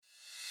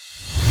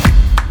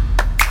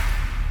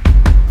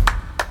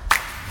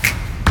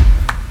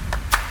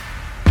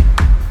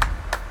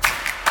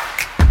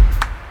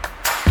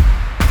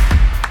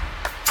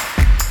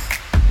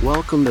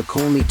Welcome to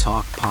Colney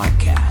Talk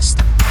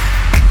Podcast.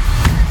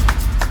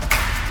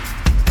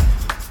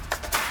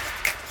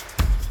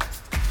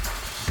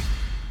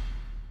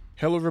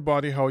 Hello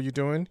everybody, how are you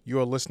doing? You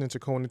are listening to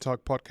Colney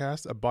Talk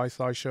Podcast, a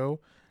bite-sized show.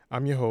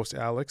 I'm your host,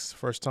 Alex.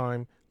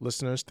 First-time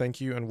listeners,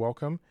 thank you and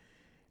welcome.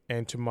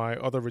 And to my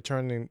other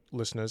returning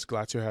listeners,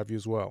 glad to have you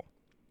as well.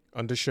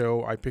 On the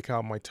show, I pick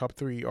out my top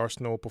 3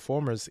 Arsenal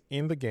performers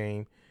in the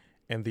game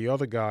and the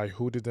other guy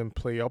who didn't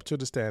play up to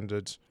the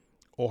standards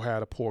or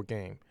had a poor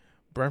game.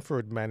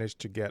 Brentford managed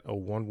to get a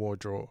 1-1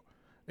 draw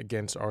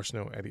against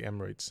Arsenal at the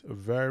Emirates. A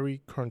very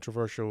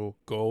controversial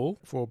goal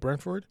for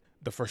Brentford.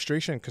 The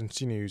frustration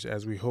continues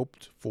as we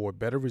hoped for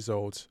better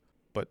results,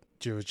 but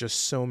there was just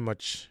so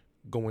much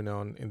going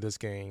on in this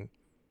game.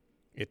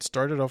 It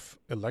started off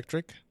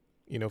electric,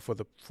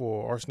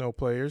 for Arsenal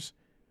players,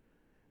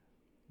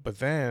 but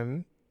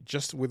then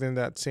just within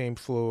that same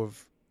flow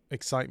of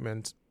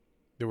excitement,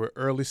 there were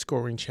early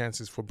scoring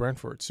chances for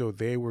Brentford, so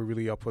they were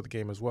really up for the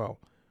game as well.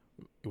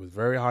 It was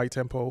very high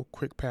tempo,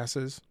 quick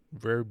passes,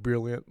 very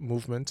brilliant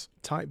movement,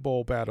 tight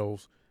ball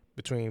battles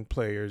between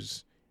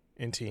players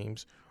and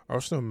teams.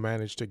 Arsenal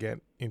managed to get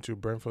into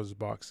Brentford's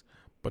box,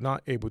 but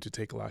not able to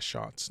take last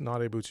shots,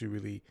 not able to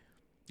really,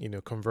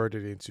 convert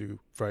it into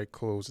very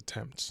close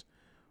attempts.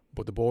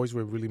 But the boys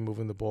were really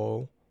moving the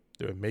ball.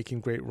 They were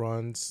making great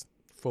runs,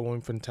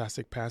 following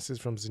fantastic passes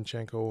from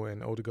Zinchenko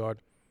and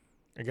Odegaard.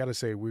 I got to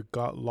say, we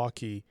got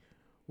lucky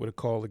with a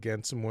call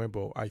against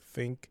Muembo. I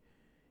think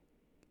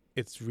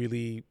it's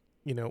really,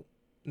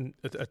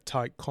 a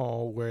tight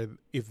call where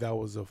if that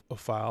was a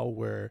foul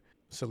where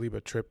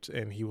Saliba tripped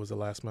and he was the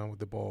last man with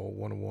the ball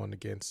 1-1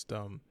 against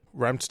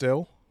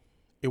Ramsdale.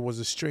 It was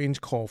a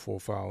strange call for a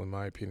foul in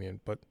my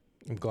opinion, but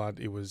I'm glad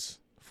it was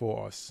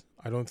for us.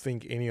 I don't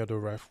think any other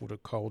ref would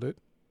have called it,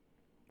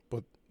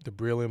 but the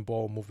brilliant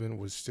ball movement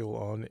was still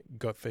on,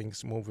 got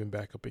things moving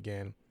back up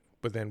again.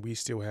 But then we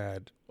still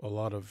had a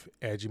lot of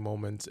edgy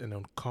moments and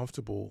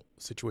uncomfortable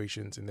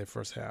situations in their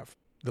first half.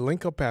 The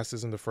link-up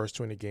passes in the first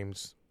 20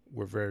 games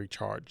were very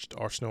charged.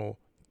 Arsenal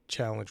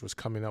challenge was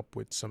coming up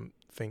with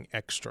something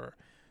extra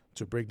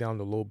to break down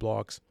the low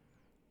blocks.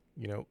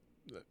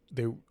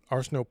 The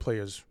Arsenal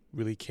players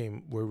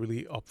were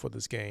really up for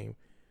this game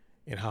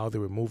and how they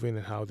were moving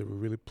and how they were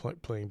really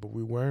playing, but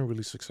we weren't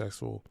really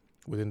successful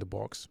within the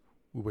box.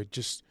 We were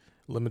just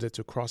limited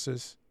to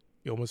crosses.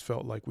 It almost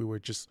felt like we were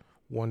just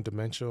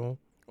one-dimensional.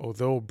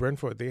 Although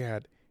Brentford, they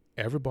had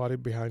everybody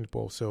behind the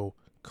ball, so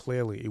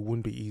clearly it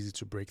wouldn't be easy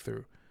to break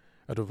through.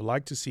 I'd have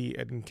liked to see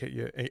Edin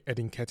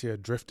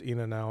Nketiah drift in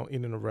and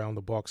around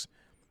the box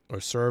or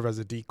serve as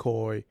a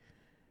decoy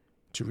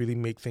to really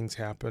make things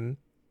happen.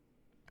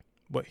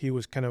 But he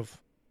was kind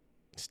of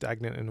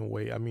stagnant in a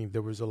way. I mean,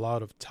 there was a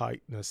lot of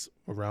tightness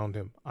around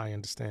him. I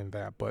understand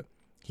that, but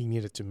he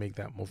needed to make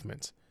that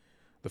movement.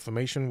 The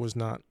formation was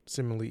not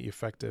similarly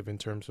effective in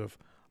terms of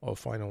our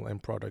final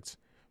end products,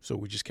 so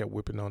we just kept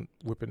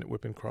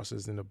whipping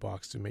crosses in the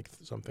box to make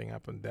something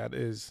happen. That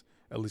is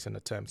at least an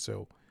attempt,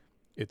 so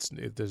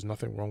there's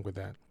nothing wrong with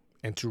that.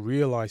 And to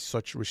realize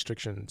such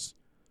restrictions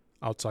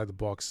outside the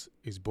box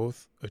is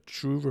both a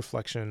true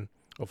reflection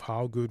of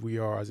how good we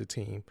are as a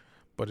team,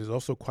 but it's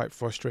also quite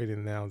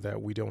frustrating now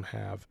that we don't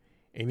have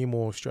any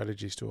more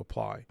strategies to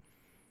apply.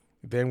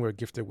 Then we're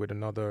gifted with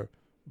another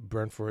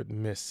Brentford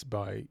miss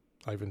by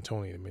Ivan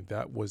Toney. I mean,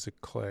 that was a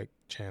clear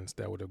chance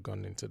that would have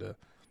gone into the,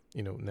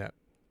 net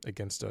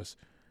against us.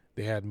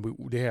 They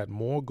had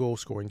more goal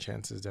scoring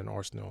chances than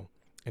Arsenal,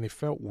 and it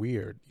felt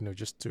weird,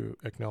 just to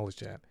acknowledge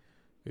that.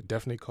 It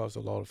definitely caused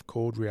a lot of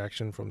cold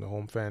reaction from the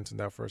home fans in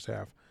that first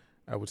half.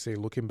 I would say,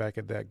 looking back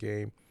at that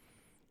game,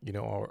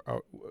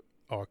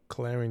 our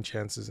clearing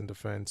chances in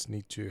defense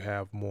need to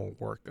have more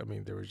work. I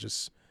mean, there was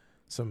just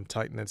some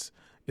tightness.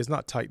 It's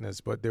not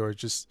tightness, but there was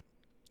just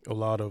a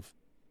lot of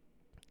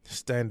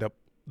stand-up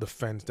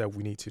defense that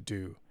we need to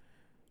do.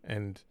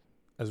 And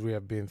as we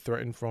have been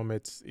threatened from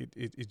it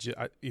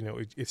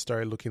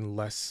started looking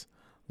less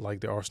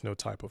like the Arsenal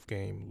type of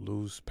game.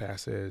 Loose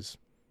passes,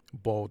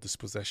 ball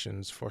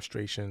dispossessions,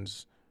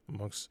 frustrations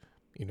amongst,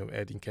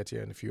 Edin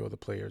Nketiah and a few other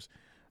players.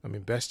 I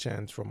mean, best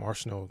chance from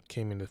Arsenal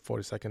came in the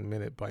 42nd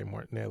minute by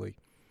Martinelli,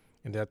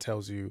 and that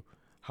tells you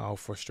how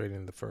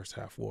frustrating the first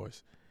half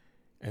was.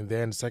 And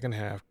then the second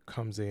half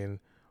comes in.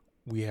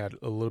 We had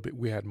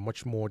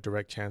much more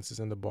direct chances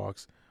in the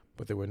box,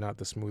 but they were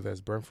not as smooth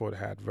as Brentford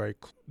had.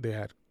 They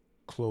had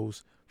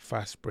close,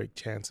 fast break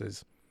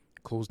chances,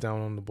 close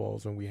down on the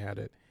balls when we had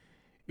it.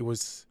 It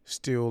was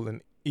still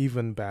an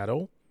even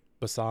battle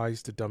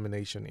besides the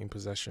domination in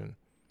possession.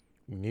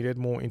 We needed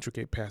more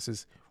intricate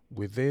passes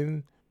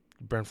within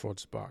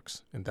Brentford's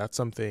box, and that's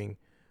something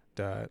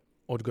that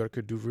Odegaard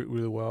could do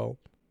really well.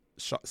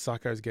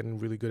 Saka is getting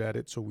really good at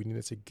it, so we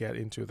needed to get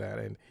into that,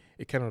 and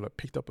it kind of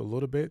picked up a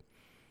little bit.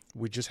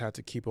 We just had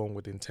to keep on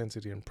with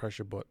intensity and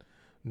pressure, but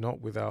not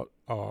without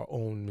our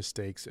own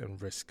mistakes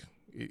and risk.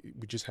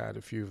 We just had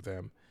a few of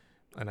them,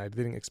 and I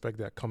didn't expect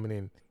that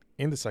coming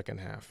in the second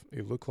half.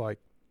 It looked like,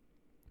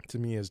 to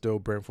me, as though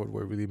Brentford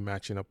were really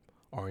matching up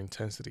our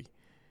intensity,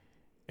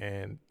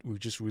 and we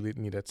just really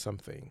needed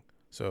something.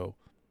 So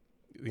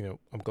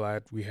I'm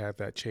glad we had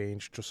that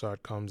change.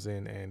 Trossard comes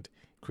in and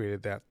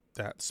created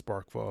that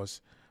spark for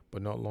us.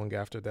 But not long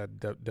after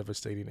that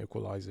devastating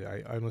equalizer,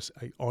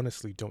 I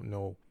honestly don't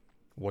know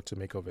what to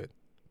make of it.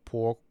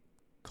 Poor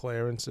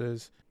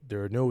clearances.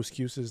 There are no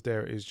excuses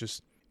there.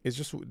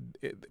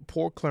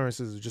 Poor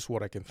clearances is just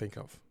what I can think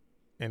of.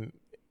 And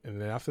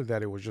then after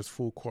that, it was just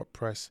full court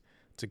press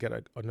to get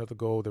another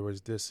goal. There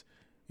was this,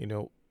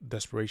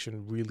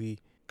 desperation, really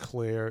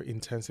clear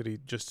intensity,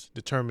 just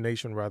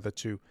determination rather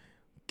to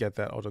get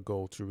that other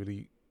goal to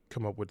really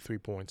come up with 3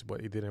 points,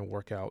 but it didn't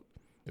work out.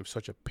 It was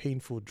such a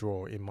painful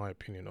draw, in my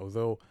opinion,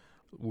 although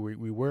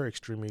we were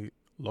extremely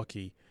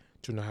lucky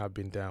to not have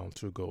been down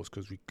 2 goals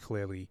because we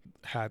clearly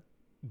could have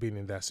been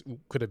in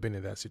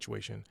that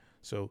situation.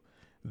 So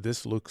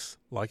this looks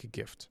like a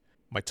gift.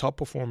 My top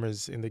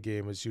performers in the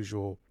game, as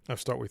usual, I'll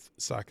start with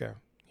Saka.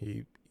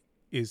 He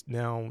is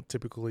now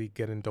typically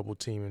getting double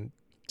teamed.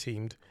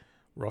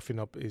 Roughing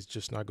up is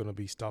just not going to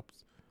be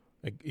stopped,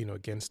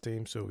 against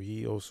him. So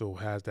he also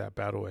has that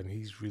battle, and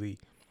he's really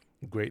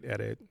great at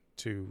it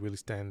to really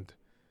stand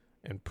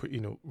and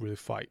really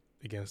fight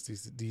against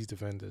these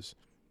defenders.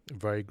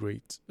 Very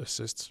great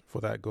assists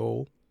for that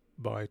goal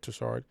by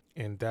Trossard,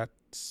 and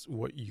that's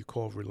what you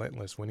call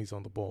relentless when he's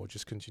on the ball.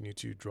 Just continue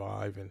to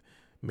drive and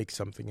make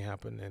something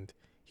happen, and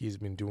he's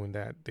been doing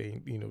that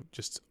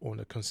just on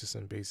a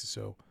consistent basis.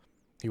 So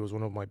he was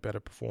one of my better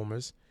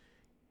performers,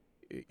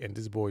 and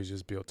this boy is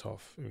just built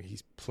tough. I mean,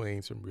 he's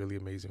playing some really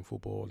amazing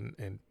football,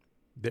 and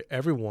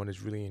everyone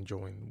is really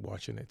enjoying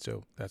watching it.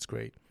 So that's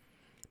great.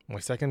 My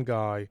second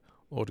guy,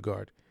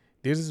 Odegaard,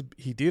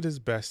 he did his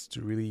best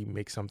to really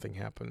make something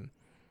happen.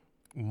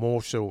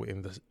 More so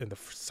in the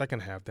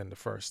second half than the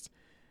first.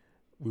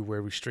 We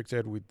were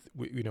restricted with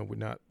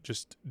not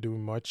just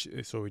doing much,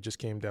 so it just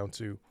came down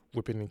to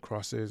whipping in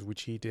crosses,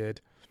 which he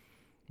did.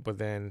 But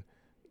then,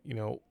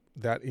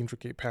 that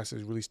intricate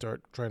passes really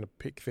start trying to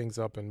pick things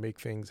up and make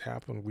things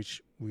happen,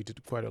 which we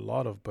did quite a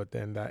lot of. But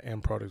then that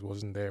end product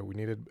wasn't there. We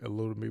needed a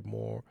little bit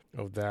more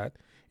of that.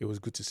 It was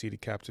good to see the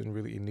captain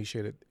really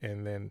initiate it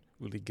and then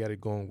really get it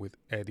going with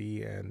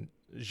Eddie and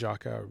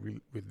Xhaka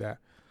with that,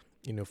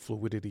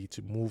 fluidity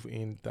to move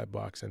in that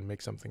box and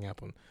make something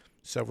happen.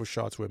 Several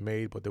shots were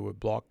made, but they were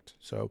blocked.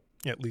 So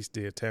at least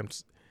the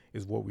attempts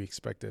is what we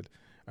expected.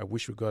 I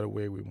wish we got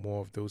away with more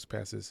of those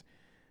passes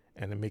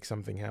and to make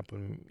something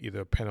happen,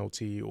 either a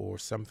penalty or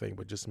something,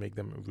 but just make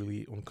them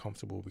really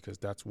uncomfortable, because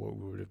that's what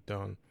we would have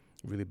done,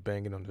 really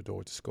banging on the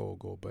door to score a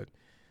goal. But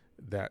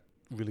that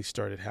really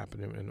started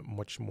happening in a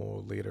much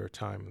more later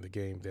time in the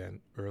game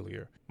than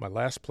earlier. My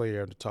last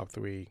player in the top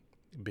 3,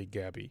 Big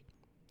Gabby.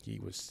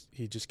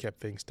 He just kept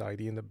things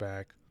tidy in the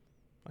back.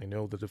 I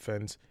know the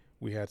defense,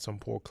 we had some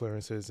poor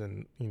clearances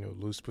and,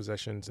 loose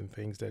possessions and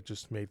things that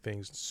just made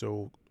things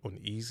so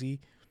uneasy.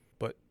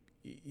 But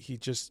he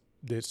just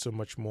did so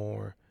much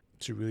more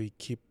to really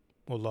keep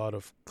a lot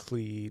of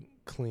clean,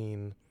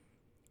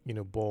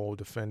 ball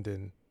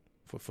defending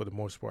for the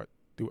most part.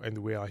 And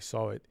the way I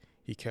saw it,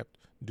 he kept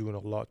doing a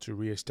lot to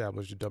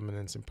reestablish the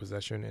dominance in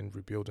possession and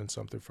rebuilding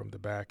something from the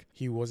back.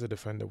 He was a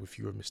defender with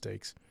fewer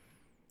mistakes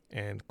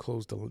and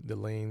closed the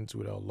lanes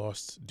without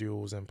lost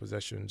duels and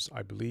possessions.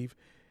 I believe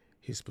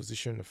his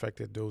position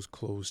affected those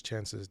closed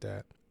chances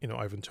that,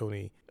 Ivan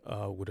Toney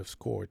would have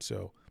scored.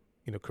 So,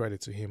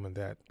 credit to him on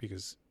that,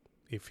 because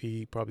if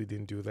he probably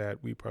didn't do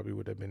that, we probably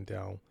would have been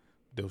down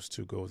those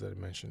 2 goals that I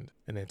mentioned.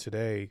 And then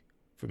today,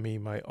 for me,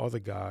 my other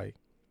guy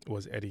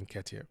was Eddie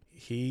Nketiah.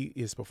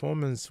 His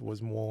performance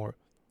was more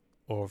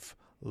of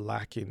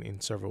lacking in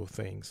several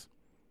things.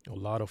 A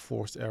lot of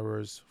forced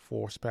errors,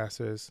 forced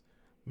passes,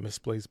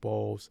 misplaced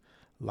balls,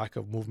 lack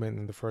of movement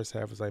in the first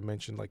half, as I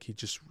mentioned. Like, he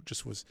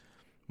just was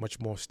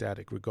much more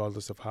static,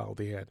 regardless of how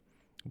they had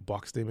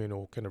boxed him in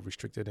or kind of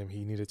restricted him.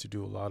 He needed to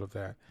do a lot of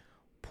that.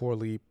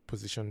 Poorly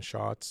positioned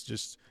shots,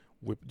 just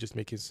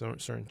making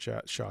certain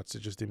shots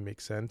that just didn't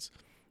make sense.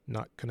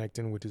 Not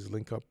connecting with his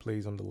link-up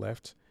plays on the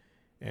left.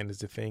 And it's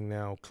the thing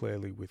now,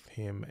 clearly, with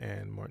him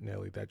and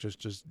Martinelli, that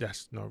just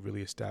that's not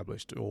really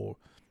established, or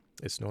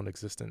it's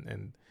non-existent.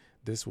 And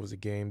this was a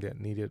game that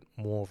needed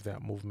more of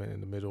that movement in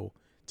the middle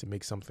to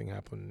make something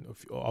happen.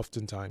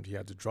 Oftentimes, he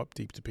had to drop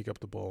deep to pick up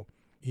the ball.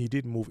 He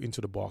did move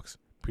into the box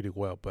pretty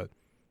well, but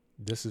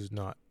this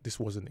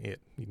wasn't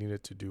it. He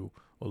needed to do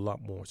a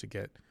lot more to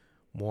get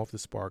more of the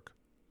spark,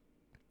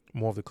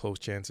 more of the close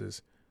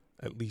chances,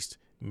 at least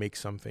make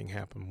something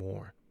happen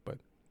more. But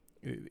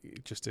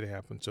it just didn't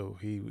happen. So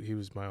he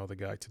was my other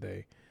guy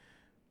today.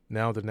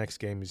 Now the next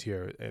game is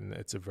here, and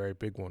it's a very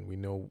big one. We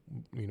know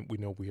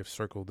we have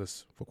circled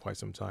this for quite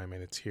some time,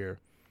 and it's here.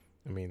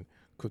 I mean,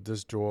 could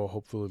this draw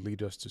hopefully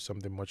lead us to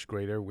something much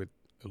greater with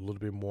a little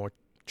bit more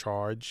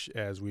charge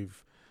as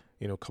we've,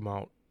 come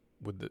out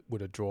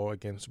with a draw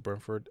against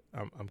Brentford?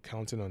 I'm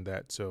counting on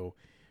that. So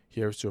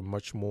here's to a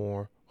much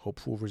more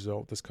hopeful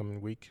result this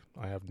coming week.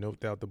 I have no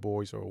doubt the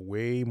boys are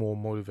way more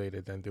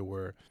motivated than they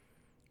were,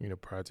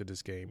 prior to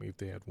this game if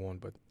they had won.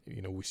 But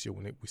we still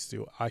want it.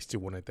 I still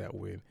wanted that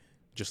win,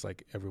 just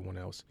like everyone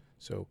else.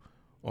 So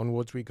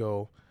onwards we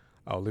go.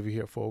 I'll leave you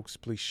here, folks.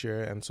 Please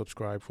share and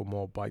subscribe for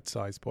more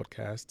bite-sized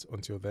podcasts.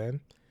 Until then,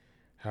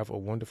 have a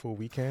wonderful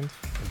weekend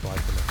and bye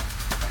for now.